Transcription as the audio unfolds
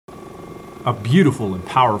A beautiful and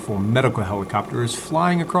powerful medical helicopter is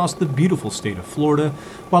flying across the beautiful state of Florida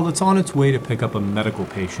while it's on its way to pick up a medical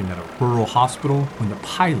patient at a rural hospital when the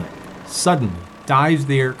pilot suddenly dives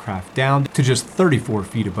the aircraft down to just 34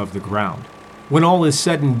 feet above the ground. When all is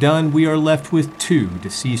said and done, we are left with 2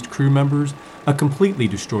 deceased crew members, a completely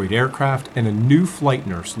destroyed aircraft, and a new flight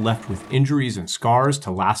nurse left with injuries and scars to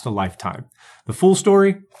last a lifetime. The full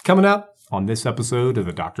story coming up on this episode of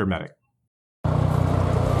the Dr. Medic.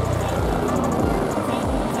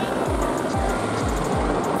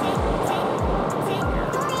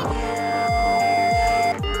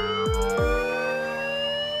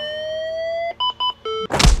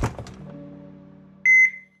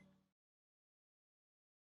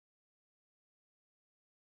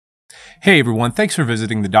 Hey everyone, thanks for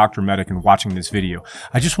visiting the Dr. Medic and watching this video.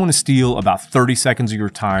 I just want to steal about 30 seconds of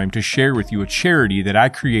your time to share with you a charity that I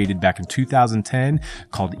created back in 2010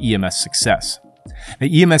 called EMS Success. Now,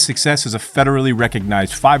 EMS Success is a federally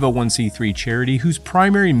recognized 501c3 charity whose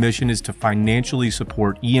primary mission is to financially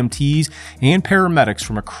support EMTs and paramedics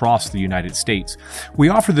from across the United States. We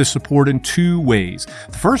offer this support in 2 ways.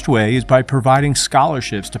 The first way is by providing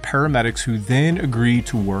scholarships to paramedics who then agree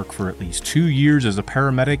to work for at least 2 years as a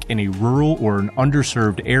paramedic in a rural or an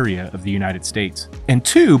underserved area of the United States. And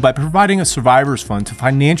 2, by providing a survivors fund to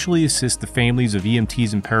financially assist the families of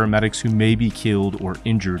EMTs and paramedics who may be killed or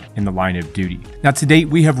injured in the line of duty. Now, to date,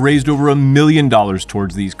 we have raised over $1 million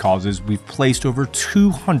towards these causes. We've placed over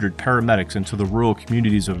 200 paramedics into the rural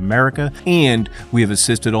communities of America, and we have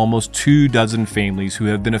assisted almost 24 families who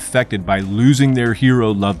have been affected by losing their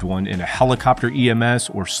hero loved one in a helicopter EMS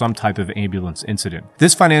or some type of ambulance incident.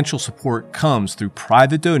 This financial support comes through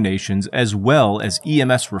private donations as well as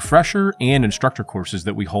EMS refresher and instructor courses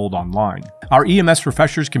that we hold online. Our EMS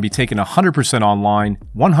refreshers can be taken 100% online,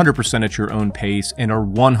 100% at your own pace, and are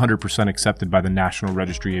 100% accepted by the National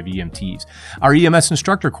Registry of EMTs. Our EMS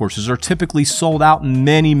instructor courses are typically sold out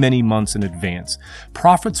many months in advance.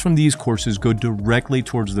 Profits from these courses go directly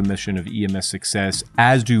towards the mission of EMS Success,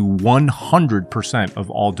 as do 100% of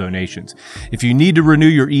all donations. If you need to renew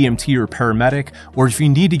your EMT or paramedic, or if you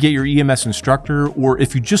need to get your EMS instructor, or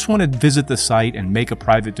if you just want to visit the site and make a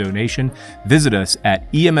private donation, visit us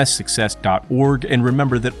at emssuccess.org, and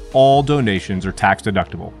remember that all donations are tax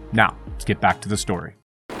deductible. Now, let's get back to the story.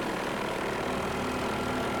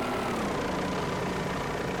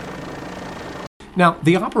 Now,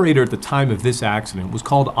 the operator at the time of this accident was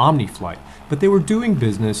called Omniflight, but they were doing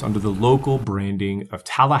business under the local branding of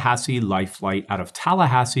Tallahassee Life Flight out of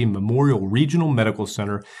Tallahassee Memorial Regional Medical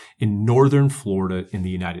Center in northern Florida in the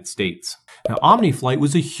United States. Now, Omniflight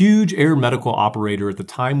was a huge air medical operator at the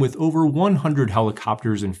time with over 100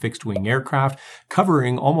 helicopters and fixed-wing aircraft,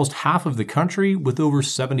 covering almost half of the country with over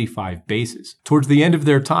 75 bases. Towards the end of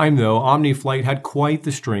their time, though, Omniflight had quite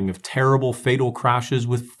the string of terrible fatal crashes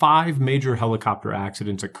with 5 major helicopter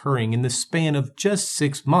accidents occurring in the span of just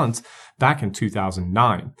 6 months back in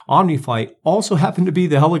 2009. Omniflight also happened to be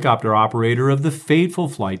the helicopter operator of the fateful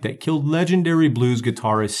flight that killed legendary blues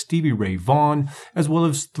guitarist Stevie Ray Vaughan, as well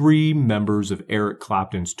as 3 members of Eric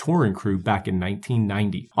Clapton's touring crew back in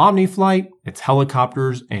 1990. Omniflight, its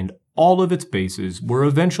helicopters, and all of its bases were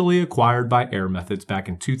eventually acquired by Air Methods back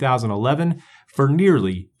in 2011 for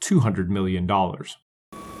nearly $200 million.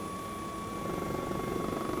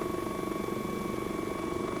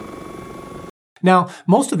 Now,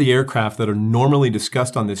 most of the aircraft that are normally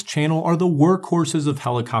discussed on this channel are the workhorses of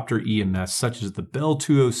helicopter EMS, such as the Bell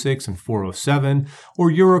 206 and 407, or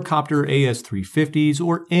Eurocopter AS350s,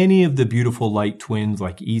 or any of the beautiful light twins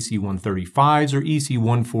like EC-135s or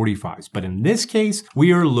EC-145s. But in this case,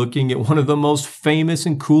 we are looking at one of the most famous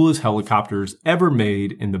and coolest helicopters ever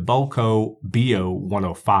made in the Bellco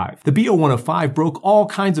BO-105. The BO-105 broke all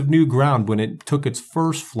kinds of new ground when it took its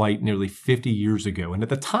first flight nearly 50 years ago, and at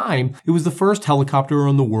the time, it was the first helicopter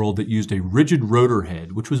in the world that used a rigid rotor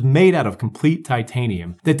head, which was made out of complete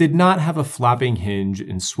titanium, that did not have a flapping hinge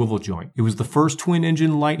and swivel joint. It was the first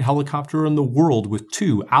twin-engine light helicopter in the world with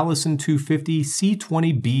 2 Allison 250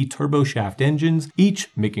 C-20B turboshaft engines, each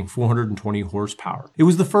making 420 horsepower. It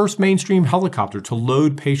was the first mainstream helicopter to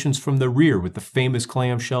load patients from the rear with the famous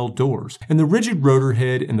clamshell doors, and the rigid rotor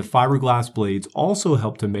head and the fiberglass blades also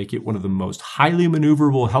helped to make it one of the most highly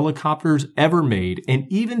maneuverable helicopters ever made, and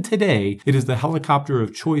even today, it is the helicopter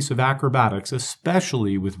of choice of acrobatics,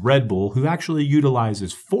 especially with Red Bull, who actually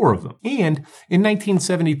utilizes 4 of them. And in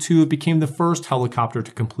 1972, it became the first helicopter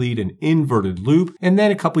to complete an inverted loop, and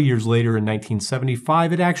then a couple years later in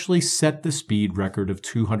 1975, it actually set the speed record of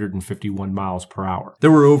 251 miles per hour.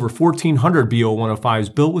 There were over 1,400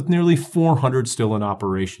 BO-105s built, with nearly 400 still in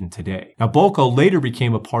operation today. Now, Bulco later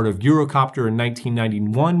became a part of Eurocopter in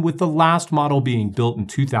 1991, with the last model being built in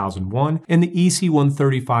 2001, and the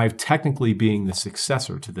EC-135 technically being the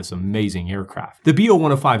successor to this amazing aircraft. The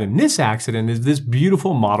BO-105 in this accident is this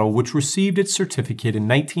beautiful model, which received its certificate in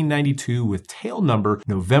 1992 with tail number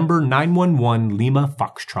November 911 Lima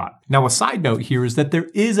Foxtrot. Now, a side note here is that there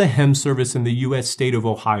is a HEM service in the U.S. state of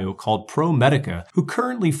Ohio called ProMedica, who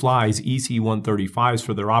currently flies EC-135s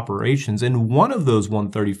for their operations, and one of those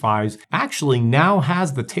 135s actually now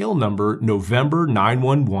has the tail number November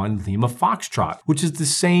 911 Lima Foxtrot, which is the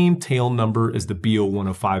same tail number as the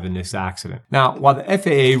BO-105 in this accident. Now, while the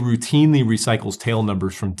FAA routinely recycles tail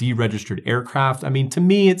numbers from deregistered aircraft, to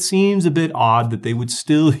me it seems a bit odd that they would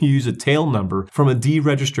still use a tail number from a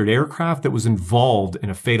deregistered aircraft that was involved in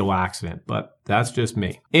a fatal accident, but that's just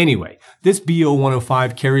me. Anyway, this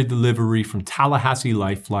BO-105 carried the livery from Tallahassee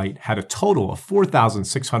Life Flight, had a total of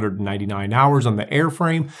 4,699 hours on the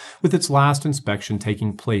airframe, with its last inspection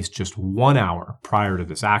taking place just 1 hour prior to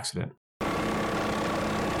this accident.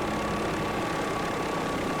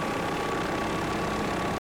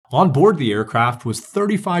 On board the aircraft was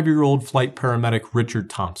 35-year-old flight paramedic Richard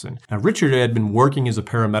Thompson. Now, Richard had been working as a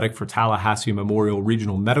paramedic for Tallahassee Memorial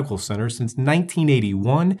Regional Medical Center since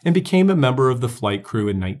 1981 and became a member of the flight crew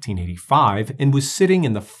in 1985 and was sitting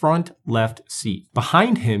in the front left seat.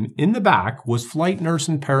 Behind him, in the back, was flight nurse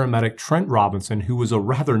and paramedic Trent Robinson, who was a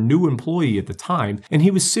rather new employee at the time, and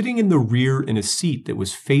he was sitting in the rear in a seat that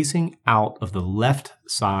was facing out of the left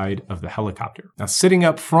side of the helicopter. Now, sitting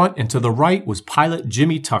up front and to the right was pilot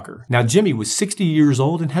Jimmy Tucker. Now, Jimmy was 60 years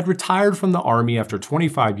old and had retired from the Army after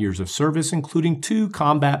 25 years of service, including 2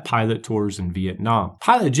 combat pilot tours in Vietnam.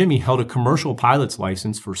 Pilot Jimmy held a commercial pilot's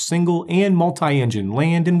license for single and multi-engine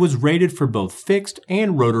land and was rated for both fixed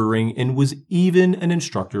and rotoring, and was even an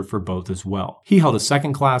instructor for both as well. He held a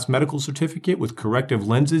second-class medical certificate, with corrective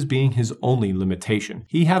lenses being his only limitation.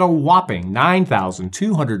 He had a whopping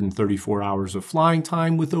 9,234 hours of flying time,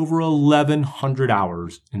 with over 1,100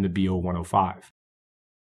 hours in the BO-105.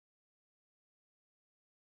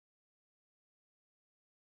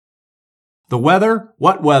 The weather?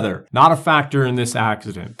 What weather? Not a factor in this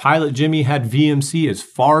accident. Pilot Jimmy had VMC as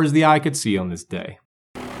far as the eye could see on this day.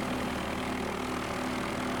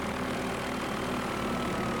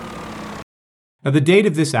 Now, the date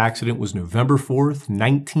of this accident was November 4th,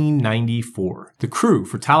 1994. The crew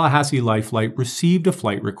for Tallahassee Life Flight received a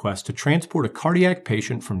flight request to transport a cardiac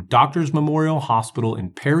patient from Doctors Memorial Hospital in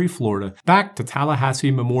Perry, Florida, back to Tallahassee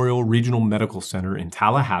Memorial Regional Medical Center in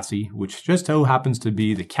Tallahassee, which just so happens to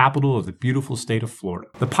be the capital of the beautiful state of Florida.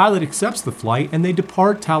 The pilot accepts the flight, and they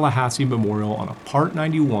depart Tallahassee Memorial on a Part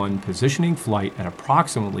 91 positioning flight at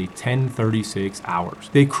approximately 10:36 hours.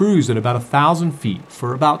 They cruise at about 1,000 feet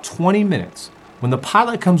for about 20 minutes, when the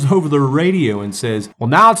pilot comes over the radio and says, "Well,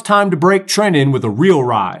 now it's time to break Trent in with a real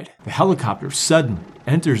ride." The helicopter suddenly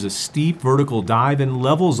enters a steep vertical dive and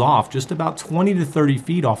levels off just about 20 to 30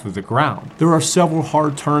 feet off of the ground. There are several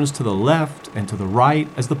hard turns to the left and to the right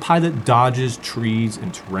as the pilot dodges trees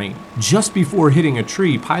and terrain. Just before hitting a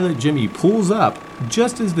tree, pilot Jimmy pulls up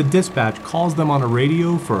just as the dispatch calls them on a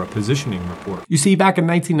radio for a positioning report. You see, back in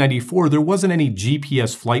 1994, there wasn't any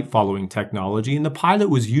GPS flight following technology, and the pilot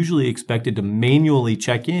was usually expected to manually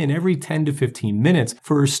check in every 10 to 15 minutes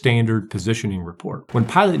for a standard positioning report. When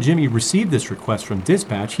pilot Jimmy received this request from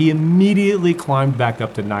dispatch, he immediately climbed back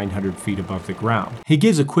up to 900 feet above the ground. He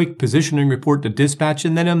gives a quick positioning report to dispatch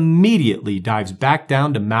and then immediately dives back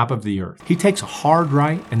down to map of the earth. He takes a hard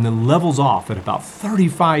right and then levels off at about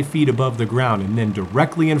 35 feet above the ground, and then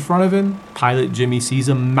directly in front of him, pilot Jimmy sees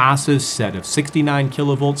a massive set of 69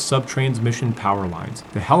 kilovolt sub-transmission power lines.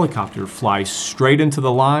 The helicopter flies straight into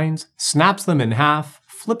the lines, snaps them in half,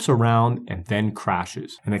 flips around, and then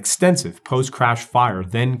crashes. An extensive post-crash fire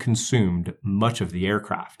then consumed much of the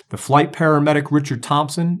aircraft. The flight paramedic Richard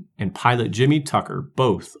Thompson and pilot Jimmy Tucker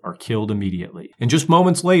both are killed immediately. And just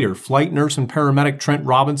moments later, flight nurse and paramedic Trent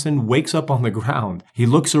Robinson wakes up on the ground. He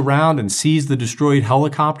looks around and sees the destroyed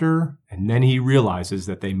helicopter, and then he realizes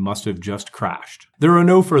that they must have just crashed. There are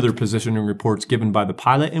no further positioning reports given by the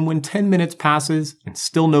pilot, and when 10 minutes passes and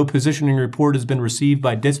still no positioning report has been received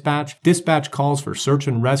by dispatch, dispatch calls for search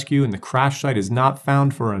and rescue, and the crash site is not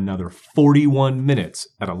found for another 41 minutes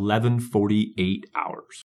at 11:48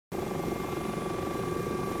 hours.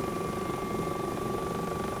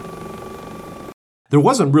 There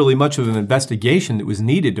wasn't really much of an investigation that was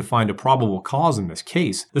needed to find a probable cause in this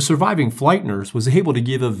case. The surviving flight nurse was able to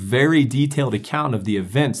give a very detailed account of the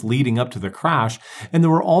events leading up to the crash, and there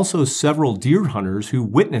were also several deer hunters who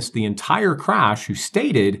witnessed the entire crash who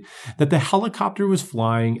stated that the helicopter was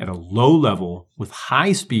flying at a low level with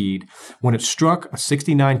high speed when it struck a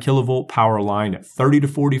 69 kilovolt power line at 30 to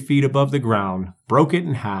 40 feet above the ground, broke it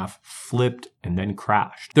in half, flipped, and then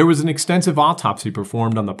crashed. There was an extensive autopsy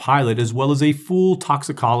performed on the pilot as well as a full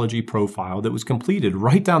toxicology profile that was completed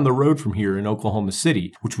right down the road from here in Oklahoma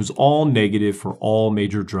City, which was all negative for all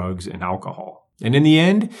major drugs and alcohol. And in the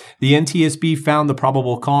end, the NTSB found the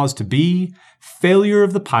probable cause to be failure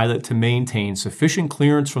of the pilot to maintain sufficient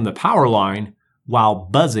clearance from the power line while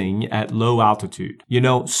buzzing at low altitude. You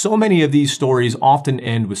know, so many of these stories often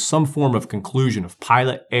end with some form of conclusion of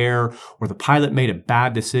pilot error, or the pilot made a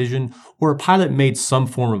bad decision, or a pilot made some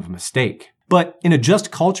form of mistake. But in a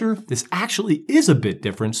just culture, this actually is a bit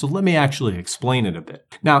different, so let me actually explain it a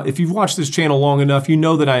bit. Now, if you've watched this channel long enough, you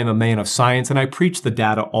know that I am a man of science and I preach the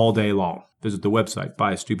data all day long. Visit the website,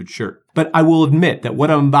 buy a stupid shirt. But I will admit that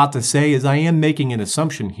what I'm about to say is I am making an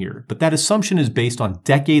assumption here, but that assumption is based on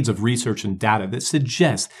decades of research and data that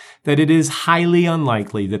suggests that it is highly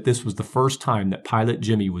unlikely that this was the first time that Pilot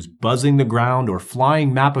Jimmy was buzzing the ground or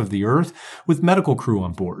flying map of the Earth with medical crew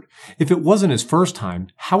on board. If it wasn't his first time,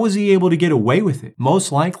 how was he able to get away with it?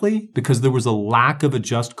 Most likely because there was a lack of a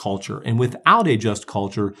just culture, and without a just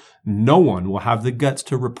culture, no one will have the guts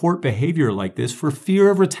to report behavior like this for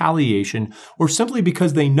fear of retaliation or simply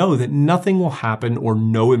because they know that nothing will happen or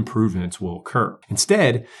no improvements will occur.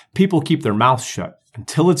 Instead, people keep their mouths shut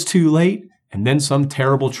until it's too late, and then some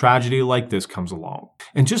terrible tragedy like this comes along.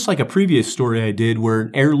 And just like a previous story I did where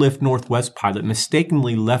an Airlift Northwest pilot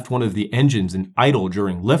mistakenly left one of the engines in idle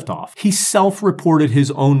during liftoff, he self-reported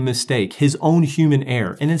his own mistake, his own human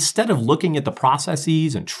error, and instead of looking at the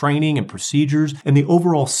processes and training and procedures and the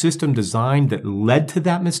overall system design that led to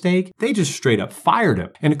that mistake, they just straight up fired him.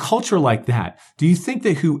 In a culture like that, do you think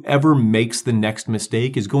that whoever makes the next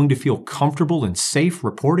mistake is going to feel comfortable and safe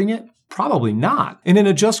reporting it? Probably not. And in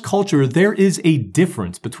a just culture, there is a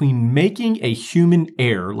difference between making a human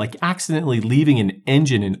error, like accidentally leaving an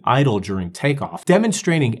engine in idle during takeoff,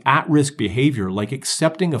 demonstrating at-risk behavior like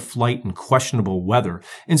accepting a flight in questionable weather,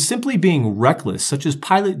 and simply being reckless, such as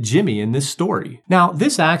Pilot Jimmy in this story. Now,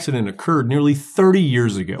 this accident occurred nearly 30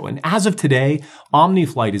 years ago, and as of today,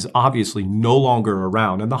 Omniflight is obviously no longer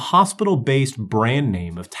around, and the hospital-based brand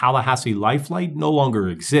name of Tallahassee Lifelight no longer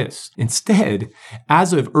exists. Instead,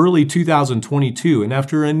 as of early 2022, and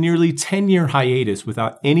after a nearly 10-year hiatus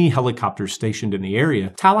without any helicopters stationed in the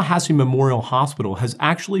area, Tallahassee Memorial Hospital has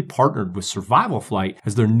actually partnered with Survival Flight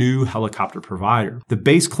as their new helicopter provider. The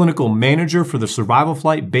base clinical manager for the Survival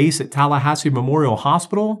Flight base at Tallahassee Memorial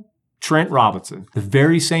Hospital, Trent Robinson, the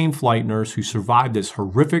very same flight nurse who survived this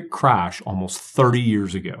horrific crash almost 30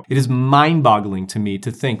 years ago. It is mind-boggling to me to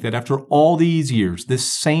think that after all these years,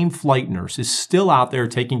 this same flight nurse is still out there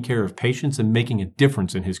taking care of patients and making a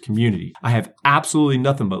difference in his community. I have absolutely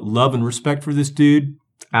nothing but love and respect for this dude.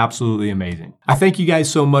 Absolutely amazing. I thank you guys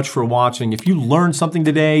so much for watching. If you learned something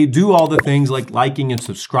today, do all the things like liking and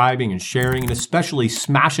subscribing and sharing, and especially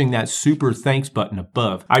smashing that super thanks button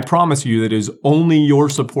above. I promise you that it is only your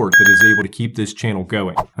support that is able to keep this channel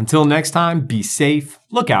going. Until next time, be safe,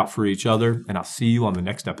 look out for each other, and I'll see you on the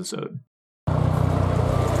next episode.